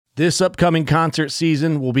This upcoming concert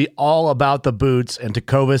season will be all about the boots, and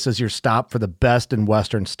Tecovas is your stop for the best in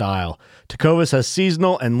Western style. Tecovas has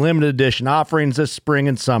seasonal and limited edition offerings this spring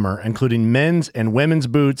and summer, including men's and women's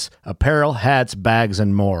boots, apparel, hats, bags,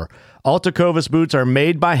 and more. All Tecovas boots are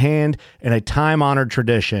made by hand in a time-honored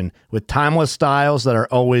tradition with timeless styles that are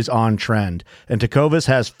always on trend. And Tecovas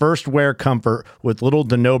has first wear comfort with little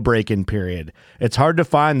to no break-in period. It's hard to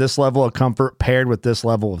find this level of comfort paired with this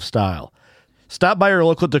level of style. Stop by your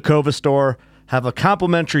local Tecovas store, have a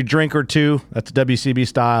complimentary drink or two, that's WCB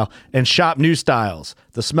style, and shop new styles.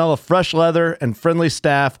 The smell of fresh leather and friendly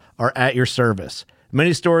staff are at your service.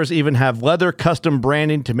 Many stores even have leather custom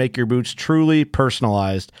branding to make your boots truly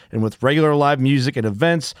personalized. And with regular live music and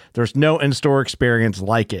events, there's no in-store experience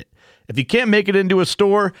like it. If you can't make it into a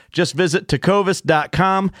store, just visit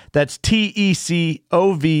tecovas.com. That's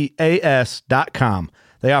TECOVAS.com.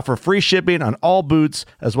 They offer free shipping on all boots,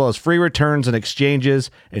 as well as free returns and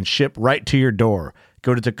exchanges, and ship right to your door.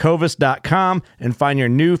 Go to tecovas.com and find your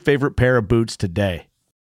new favorite pair of boots today.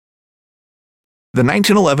 The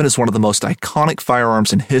 1911 is one of the most iconic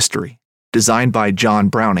firearms in history. Designed by John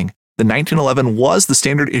Browning, the 1911 was the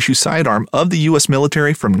standard issue sidearm of the U.S.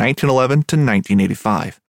 military from 1911 to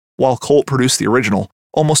 1985. While Colt produced the original,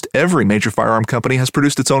 almost every major firearm company has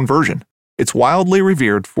produced its own version. It's wildly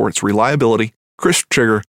revered for its reliability, crisp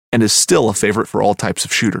trigger, and is still a favorite for all types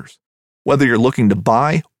of shooters. Whether you're looking to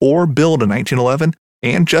buy or build a 1911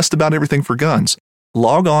 and just about everything for guns,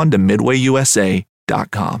 log on to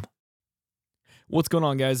midwayusa.com. What's going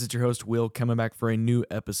on, guys? It's your host, Will, coming back for a new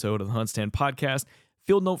episode of the Hunt Stand Podcast,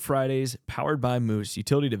 Field Note Fridays, powered by Moose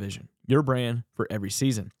Utility Division, your brand for every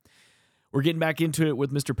season. We're getting back into it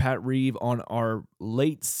with Mr. Pat Reeve on our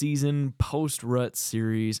late season post-rut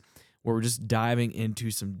series, where we're just diving into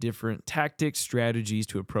some different tactics, strategies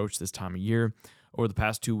to approach this time of year. Over the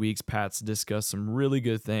past 2 weeks, Pat's discussed some really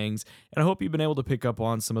good things, and I hope you've been able to pick up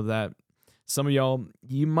on some of that. Some of y'all,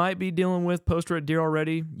 you might be dealing with post-rut deer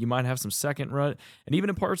already. You might have some second rut, and even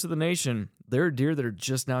in parts of the nation, there are deer that are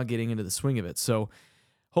just now getting into the swing of it. So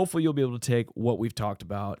hopefully you'll be able to take what we've talked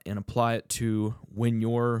about and apply it to when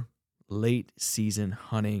your late season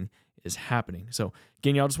hunting is happening. So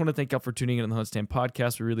again, y'all, just want to thank y'all for tuning in on the Hunt Stand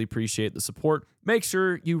Podcast. We really appreciate the support. Make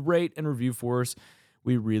sure you rate and review for us.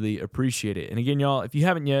 We really appreciate it. And again, y'all, if you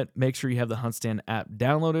haven't yet, make sure you have the Hunt Stand app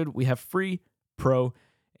downloaded. We have free, pro,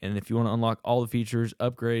 and if you want to unlock all the features,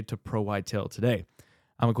 upgrade to Pro Whitetail today.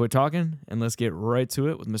 I'm going to quit talking, and let's get right to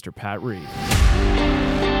it with Mr. Pat Reeve.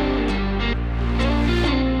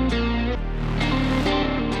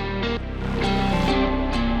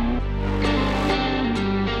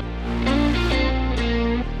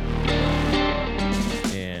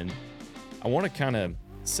 I want to kind of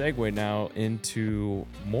segue now into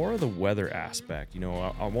more of the weather aspect. You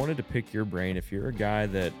know, I wanted to pick your brain. If you're a guy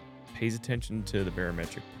that pays attention to the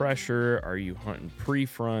barometric pressure, are you hunting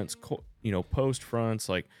pre-fronts, post-fronts?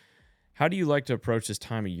 Like, how do you like to approach this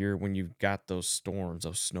time of year when you've got those storms,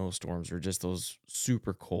 those snowstorms, or just those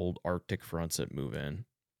super cold Arctic fronts that move in?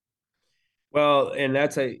 Well, and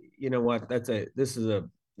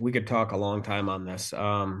we could talk a long time on this.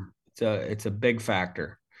 It's a big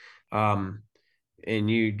factor.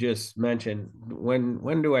 And you just mentioned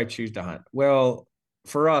when do I choose to hunt? Well,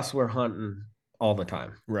 for us, we're hunting all the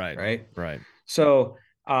time. Right. So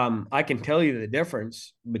I can tell you the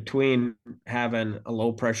difference between having a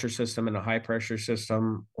low pressure system and a high pressure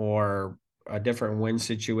system, or a different wind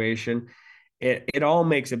situation. It all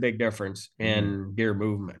makes a big difference in deer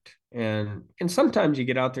movement. And sometimes you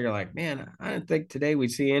get out there, you're like, man, I didn't think today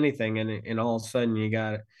we'd see anything. And all of a sudden you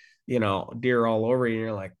got deer all over you, and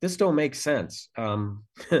you're like, this don't make sense.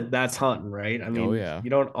 That's hunting, right? I mean, You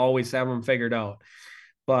don't always have them figured out.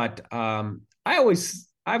 But I've always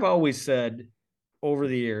said over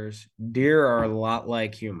the years, deer are a lot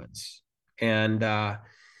like humans, and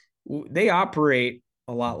they operate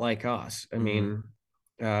a lot like us. I mean,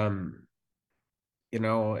 when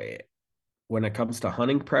it comes to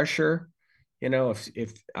hunting pressure,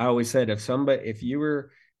 if I always said, if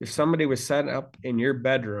somebody was set up in your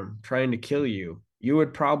bedroom trying to kill you, you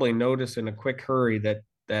would probably notice in a quick hurry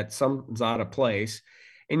that something's out of place.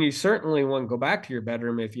 And you certainly wouldn't go back to your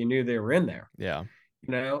bedroom if you knew they were in there. Yeah.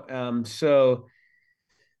 So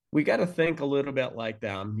we got to think a little bit like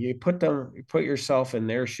them. You put yourself in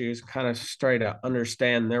their shoes, kind of try to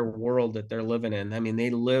understand their world that they're living in. I mean, they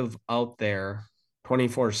live out there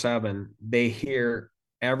 24/7. They hear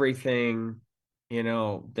everything,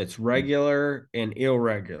 that's regular and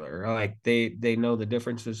irregular. Like they know the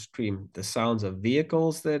differences between the sounds of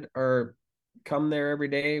vehicles that come there every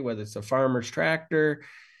day, whether it's a farmer's tractor,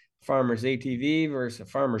 farmer's ATV versus a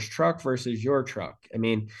farmer's truck versus your truck. I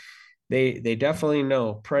mean, they definitely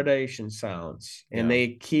know predation sounds and they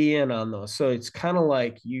key in on those. So it's kind of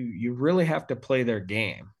like you really have to play their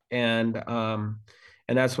game. And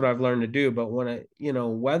that's what I've learned to do. But when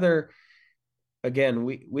weather, again,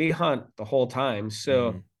 we hunt the whole time.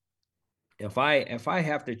 So if I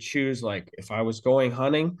have to choose, like if I was going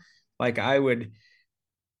hunting, like I would,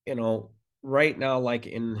 right now, like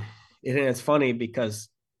and it's funny because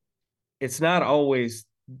it's not always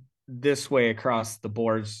this way across the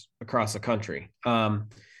boards across the country.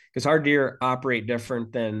 Because our deer operate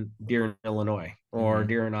different than deer in Illinois or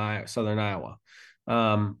deer in southern Iowa.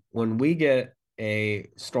 When we get a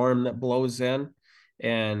storm that blows in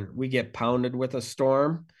and we get pounded with a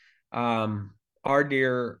storm, our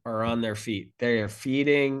deer are on their feet. They are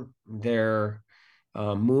feeding, they're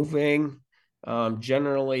moving,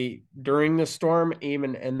 generally during the storm,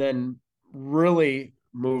 even, and then really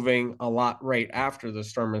moving a lot right after the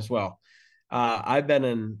storm as well. I've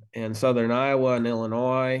been in southern Iowa and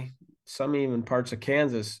Illinois, some even parts of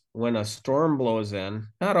Kansas, when a storm blows in,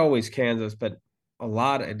 not always Kansas, but a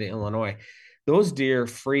lot of Illinois, those deer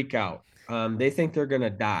freak out. They think they're going to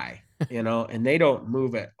die, and they don't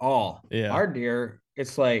move at all. Yeah. Our deer,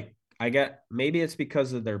 it's like, maybe it's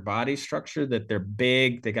because of their body structure that they're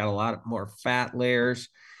big. They got a lot more fat layers,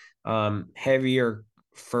 heavier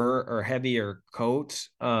fur or heavier coats.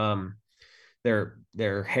 Their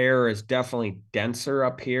hair is definitely denser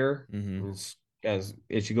up here. As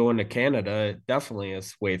you go into Canada, it definitely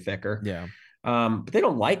is way thicker. Yeah. But they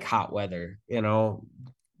don't like hot weather,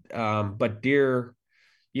 but deer,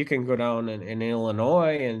 you can go down in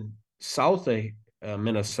Illinois and south of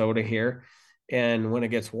Minnesota here, and when it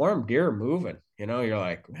gets warm, deer are moving. You're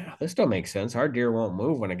like, this don't make sense. Our deer won't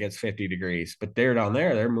move when it gets 50 degrees, but they're down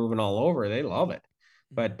there, they're moving all over. They love it.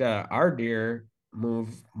 But our deer move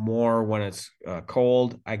more when it's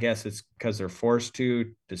cold. I guess it's because they're forced to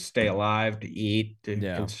stay alive, to eat,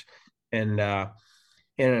 and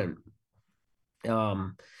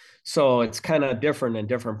so it's kind of different in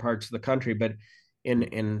different parts of the country. But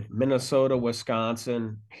in Minnesota,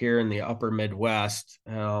 Wisconsin, here in the upper Midwest,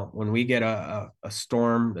 when we get a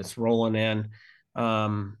storm that's rolling in,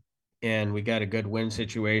 and we got a good wind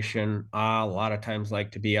situation, I a lot of times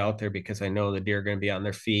like to be out there because I know the deer are going to be on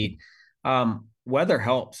their feet. Weather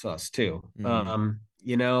helps us too. When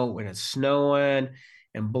it's snowing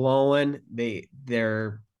and blowing,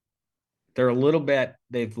 they're a little bit,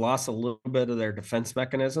 they've lost a little bit of their defense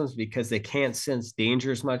mechanisms because they can't sense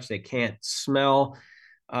danger as much. They can't smell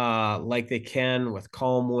like they can with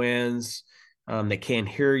calm winds. They can't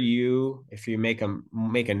hear you if you make them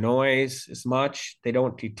make a noise as much. They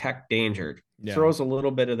don't detect danger. It throws a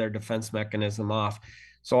little bit of their defense mechanism off.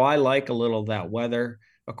 So I like a little of that weather.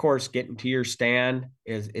 Of course, getting to your stand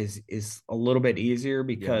is a little bit easier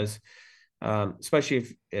because especially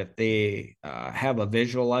if they have a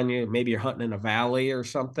visual on you, maybe you're hunting in a valley or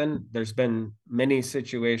something. There's been many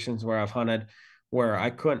situations where I've hunted where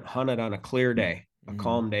I couldn't hunt it on a clear day, a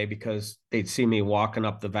calm day, because they'd see me walking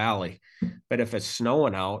up the valley. But if it's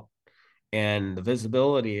snowing out and the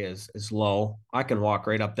visibility is low, I can walk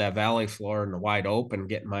right up that valley floor in the wide open,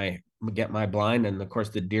 get my blind, and of course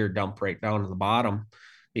the deer dump right down to the bottom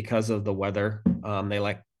because of the weather.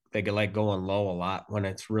 They get like going low a lot when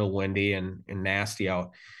it's real windy and nasty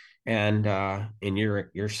out, and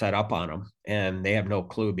you're set up on them, and they have no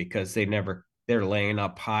clue because they're laying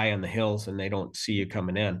up high on the hills and they don't see you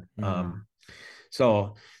coming in.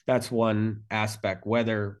 So that's one aspect.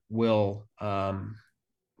 Weather will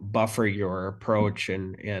buffer your approach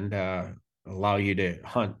and allow you to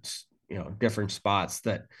hunt different spots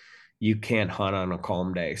that you can't hunt on a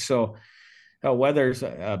calm day. So weather's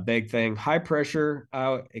a big thing. High pressure,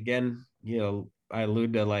 again, I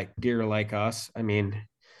allude to like deer like us. I mean,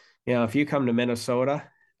 if you come to Minnesota,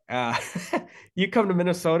 you come to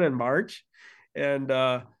Minnesota in March, and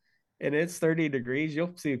it's 30 degrees,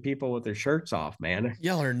 you'll see people with their shirts off, man.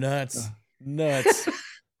 Y'all are nuts. Nuts.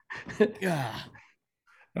 Yeah.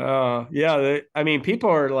 I mean, people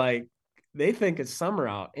are like, they think it's summer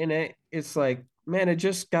out, and it's like, man, it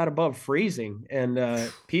just got above freezing,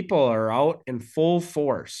 and people are out in full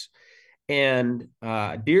force. And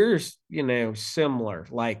deer's, similar.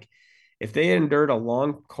 Like if they endured a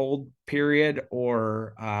long cold period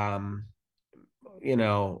or a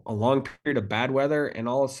long period of bad weather, and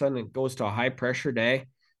all of a sudden it goes to a high pressure day,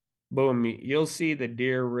 boom, you'll see the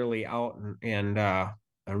deer really out and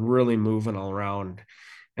really moving around.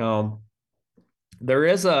 There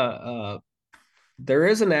is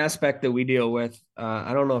an aspect that we deal with.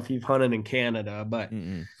 I don't know if you've hunted in Canada, but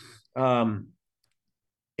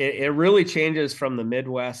it really changes from the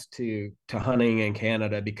Midwest to hunting in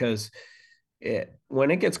Canada, because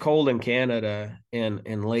when it gets cold in Canada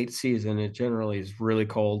in late season, it generally is really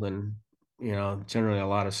cold and generally a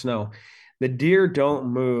lot of snow. The deer don't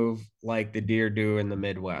move like the deer do in the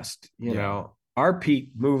Midwest. Our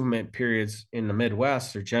peak movement periods in the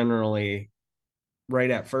Midwest are generally right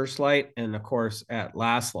at first light, and of course at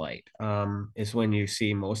last light is when you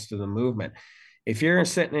see most of the movement. If you're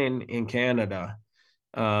sitting in Canada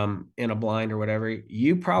in a blind or whatever,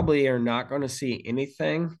 you probably are not going to see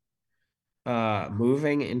anything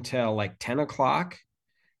moving until like 10 o'clock.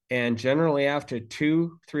 And generally after 2-3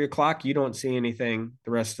 o'clock, you don't see anything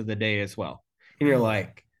the rest of the day as well. And you're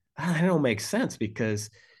like, that don't make sense, because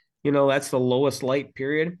that's the lowest light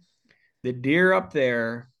period. The deer up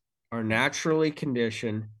there are naturally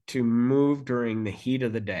conditioned to move during the heat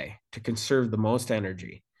of the day to conserve the most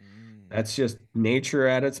energy. That's just nature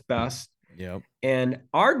at its best. Yep. And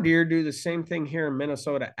our deer do the same thing here in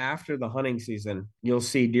Minnesota after the hunting season. You'll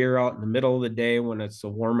see deer out in the middle of the day when it's the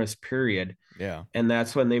warmest period. Yeah. And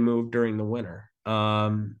that's when they move during the winter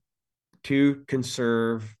to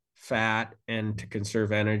conserve fat and to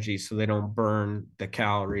conserve energy, so they don't burn the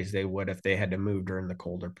calories they would if they had to move during the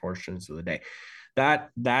colder portions of the day.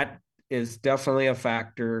 That is definitely a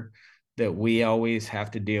factor that we always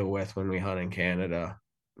have to deal with when we hunt in Canada,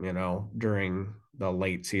 during the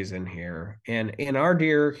late season here. And our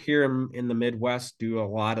deer here in the Midwest do a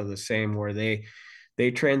lot of the same, where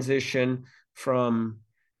they transition from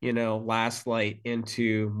last light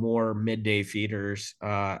into more midday feeders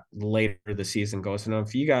later the season goes. And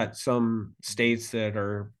if you got some states that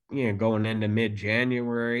are going into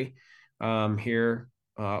mid-January here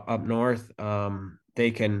up north,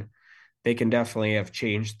 they can definitely have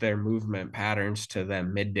changed their movement patterns to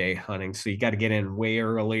them midday hunting. So you got to get in way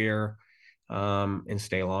earlier and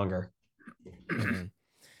stay longer.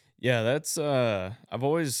 Yeah, that's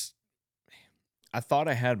I thought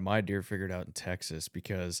I had my deer figured out in Texas,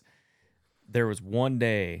 because there was one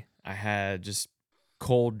day I had just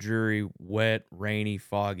cold, dreary, wet, rainy,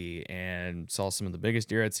 foggy, and saw some of the biggest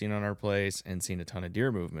deer I'd seen on our place and seen a ton of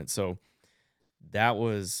deer movement. So that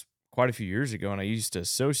was quite a few years ago, and I used to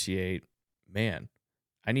associate, man,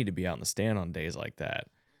 I need to be out in the stand on days like that.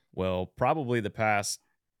 Well, probably the past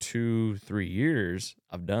 2-3 years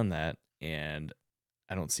I've done that, and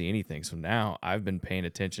I don't see anything. So now I've been paying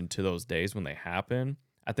attention to those days when they happen.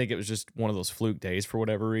 I think it was just one of those fluke days for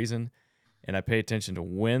whatever reason. And I pay attention to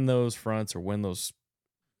when those fronts or when those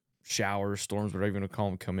showers, storms, whatever you want to call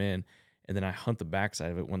them, come in. And then I hunt the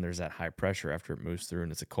backside of it when there's that high pressure after it moves through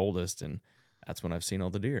and it's the coldest. And that's when I've seen all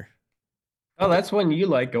the deer. Oh, that's when you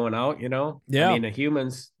like going out, Yeah. I mean, the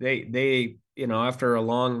humans, they after a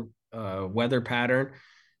long weather pattern,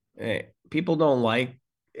 people don't like,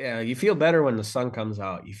 you feel better when the sun comes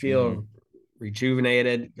out. You feel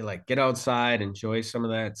rejuvenated. You like, get outside, enjoy some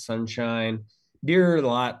of that sunshine. Deer are a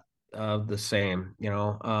lot of the same,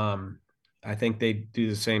 I think they do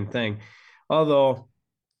the same thing. Although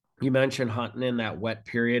you mentioned hunting in that wet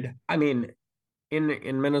period. I mean,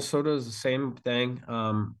 in Minnesota is the same thing.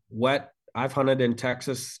 Wet. I've hunted in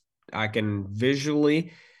Texas. I can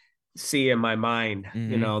visually see in my mind,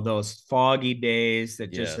 those foggy days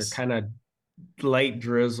that just are kind of light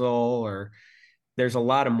drizzle, or there's a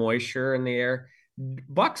lot of moisture in the air.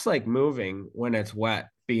 Bucks like moving when it's wet,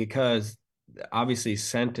 because obviously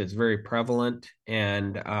scent is very prevalent.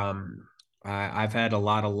 And I've had a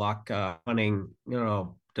lot of luck hunting,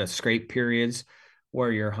 the scrape periods where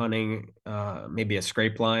you're hunting maybe a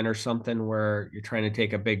scrape line or something, where you're trying to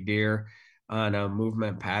take a big deer on a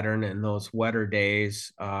movement pattern. And those wetter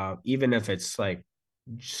days, even if it's like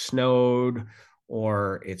snowed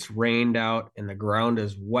or it's rained out and the ground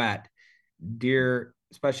is wet, deer,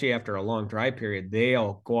 especially after a long dry period,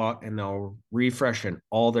 they'll go out and they'll refreshen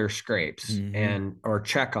all their scrapes and or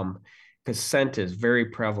check them, because scent is very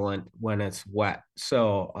prevalent when it's wet.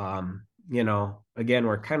 So again,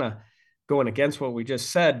 we're kind of going against what we just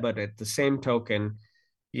said, but at the same token,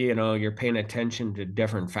 you're paying attention to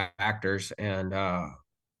different factors, and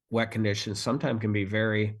wet conditions sometimes can be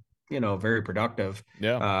very very productive.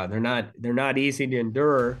 Yeah. They're not easy to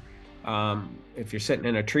endure if you're sitting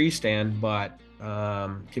in a tree stand, but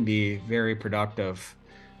can be very productive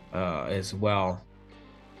as well.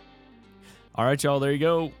 All right, y'all, there you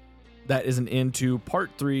go. That is an end to part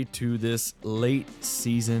 3 to this late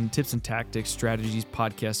season tips and tactics strategies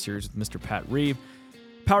podcast series with Mr. Pat Reeve,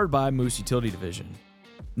 powered by Moose Utility Division.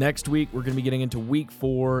 Next week, we're going to be getting into week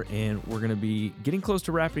 4, and we're going to be getting close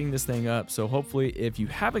to wrapping this thing up. So hopefully, if you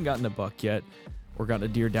haven't gotten a buck yet or gotten a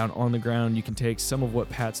deer down on the ground, you can take some of what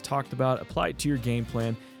Pat's talked about, apply it to your game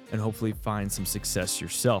plan, and hopefully find some success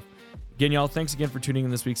yourself. Again, y'all, thanks again for tuning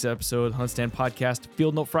in this week's episode of Hunt Stand Podcast,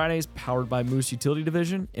 Field Note Fridays, powered by Moose Utility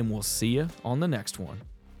Division, and we'll see you on the next one.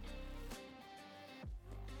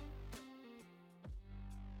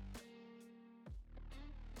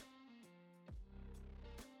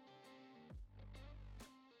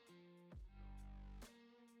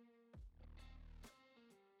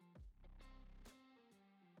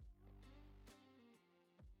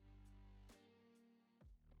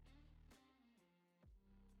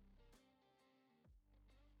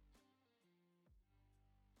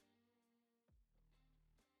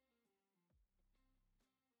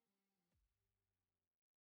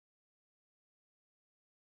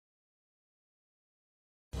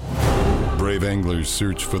 Brave anglers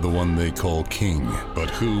search for the one they call king, but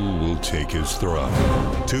who will take his throne?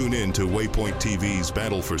 Tune in to Waypoint TV's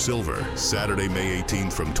Battle for Silver, Saturday, May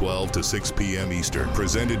 18th from 12 to 6 p.m. Eastern,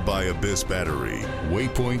 presented by Abyss Battery.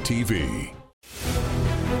 Waypoint TV.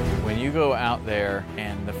 When you go out there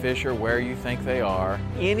and the fish are where you think they are,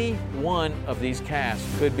 any one of these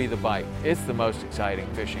casts could be the bite. It's the most exciting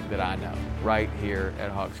fishing that I know, right here at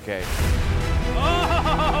Hawks Cave.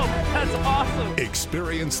 Oh, that's awesome!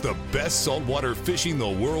 Experience the best saltwater fishing the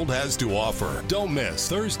world has to offer. Don't miss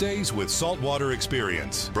Thursdays with Saltwater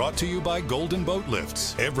Experience, brought to you by Golden Boat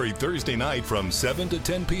Lifts, every Thursday night from 7 to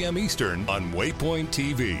 10 p.m. Eastern on Waypoint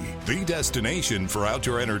TV, the destination for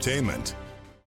outdoor entertainment.